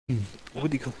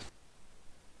What do you call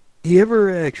it? You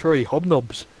ever try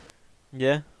HobNobs?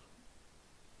 Yeah.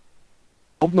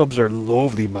 HobNobs are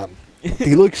lovely, man.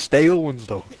 They like stale ones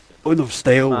though. I love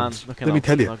stale Man, ones. looking Let me up.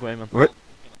 tell you. Not going, man. Right?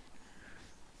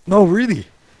 No, really.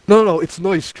 No, it's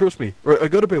nice. Trust me. Right, I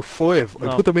got about 5. I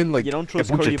No, put them in like you don't a trust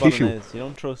bunch curry of tissue. bolognese. You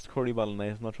don't trust curry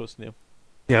bolognese. I'm not trusting you.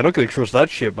 Yeah, I'm not gonna trust that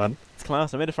shit, man. It's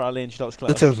class. I made it for Arlene. She thought it was class.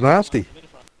 That sounds nasty.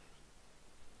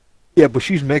 Yeah, but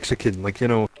she's Mexican. Like,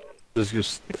 it's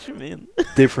just What you mean?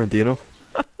 different,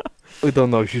 I don't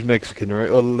know. She's Mexican, right?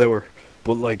 I'll allow her.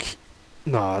 But like,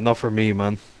 nah, not for me,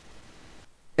 man.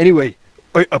 Anyway,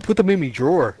 I put them in my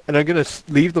drawer, and I'm gonna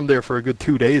leave them there for a good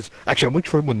 2 days. Actually, I might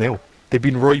try one now. They've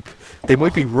been ripe. They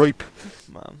might be ripe.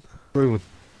 Man. Try one.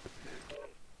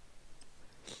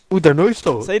 Ooh, they're nice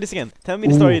though. Say this again. Tell me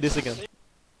the story of this again.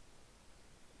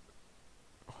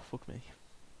 Oh, fuck me.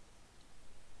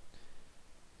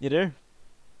 You there?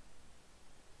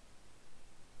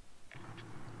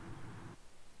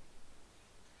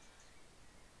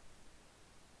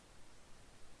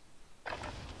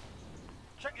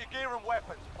 Check your gear and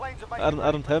weapons. Planes are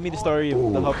Adam, tell me the story of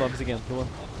the HobNobs again. Go on.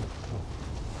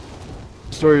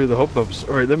 Story of the HobNobs.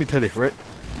 Alright, let me tell you, right?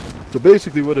 So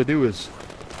basically what I do is,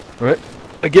 right?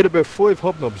 I get about 5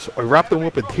 HobNobs. I wrap them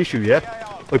up in tissue, yeah?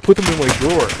 I put them in my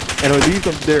drawer, and I leave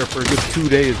them there for a good 2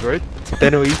 days, right?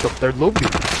 Then I eat them. They're lovely.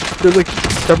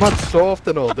 They're not soft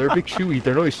and all. They're a bit chewy.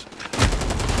 They're nice.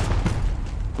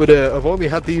 But I've only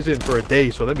had these in for a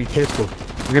day, so let me test them.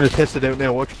 I'm gonna test it out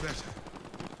now. Watch.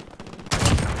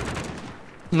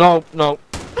 No.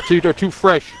 See, they're too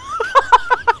fresh.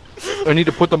 I need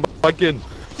to put them back in.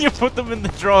 You put them in the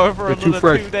drawer for They're too another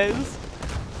fresh. 2 days?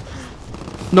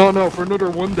 No, for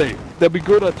another 1 day. They'll be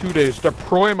good at 2 days. They're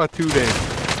prime at 2 days.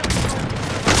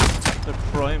 The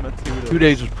prime at 2 days. 2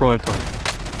 days is prime time.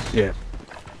 Yeah.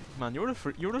 Man, you're a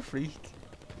freak.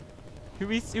 Who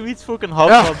eats fucking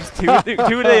HobNobs?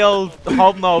 2-day-old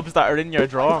HobNobs that are in your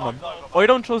drawer, man. I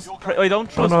don't trust No,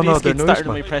 biscuits they're that nice, are in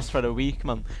my man. press for a week,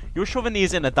 man. You're shoving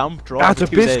these in a damp drawer That's for a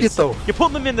 2 biscuit, days. though. You're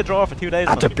putting them in the drawer for 2 days,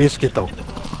 That's a man. biscuit, though.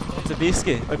 It's a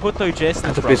biscuit. I put digestives,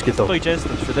 That's a bro. biscuit, though.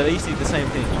 Digestives, so they're easily the same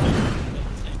thing.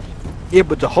 Yeah,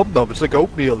 but the HobNob, it's like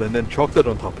oatmeal and then chocolate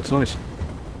on top. It's nice.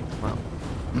 Wow.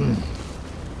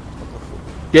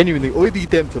 Genuinely, I'd eat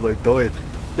them till I died.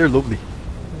 They're lovely.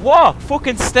 What?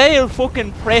 Fucking stale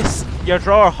fucking press your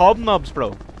drawer HobNobs,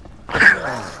 bro.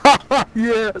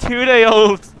 Yeah.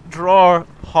 2-day-old drawer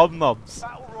HobNobs.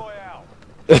 Battle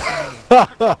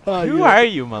Royale. Who are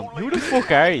you, man? Who the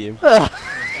fuck are you?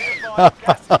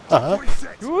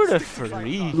 You're the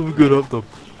freak. Love good of them.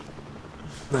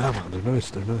 Nah, man, they're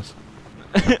nice.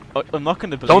 I'm not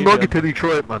gonna believe Don't knock you. it till you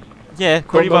try it, man. Yeah,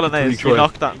 curry Don't knock it till bolognese. you try You it.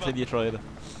 knocked that until you tried it.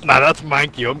 Nah, that's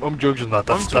manky. I'm judging that.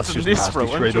 I'm That's judging just this, nasty, bro. I'm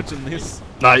straight up. judging this.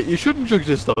 Nah, you shouldn't judge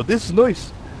this though. This is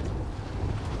nice.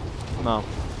 No.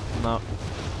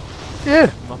 Yeah,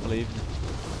 I'm not believing you.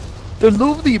 they're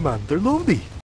lovely, man. They're lovely.